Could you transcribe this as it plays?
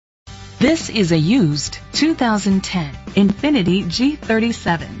This is a used 2010 Infiniti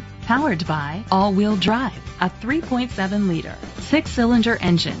G37, powered by all-wheel drive, a 3.7-liter, 6-cylinder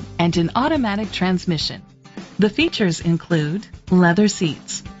engine, and an automatic transmission. The features include leather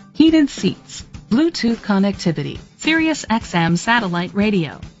seats, heated seats, Bluetooth connectivity, Sirius XM satellite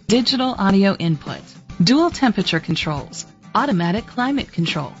radio, digital audio input, dual temperature controls, automatic climate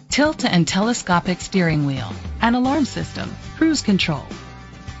control, tilt and telescopic steering wheel, an alarm system, cruise control.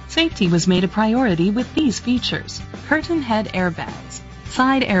 Safety was made a priority with these features: curtain head airbags,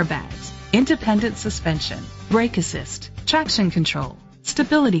 side airbags, independent suspension, brake assist, traction control,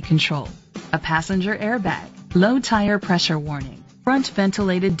 stability control, a passenger airbag, low tire pressure warning, front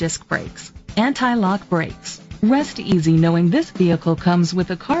ventilated disc brakes, anti-lock brakes. Rest easy knowing this vehicle comes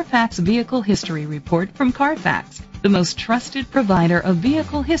with a Carfax Vehicle History Report from Carfax, the most trusted provider of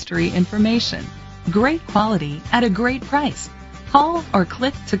vehicle history information. Great quality at a great price. Call or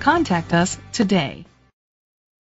click to contact us today.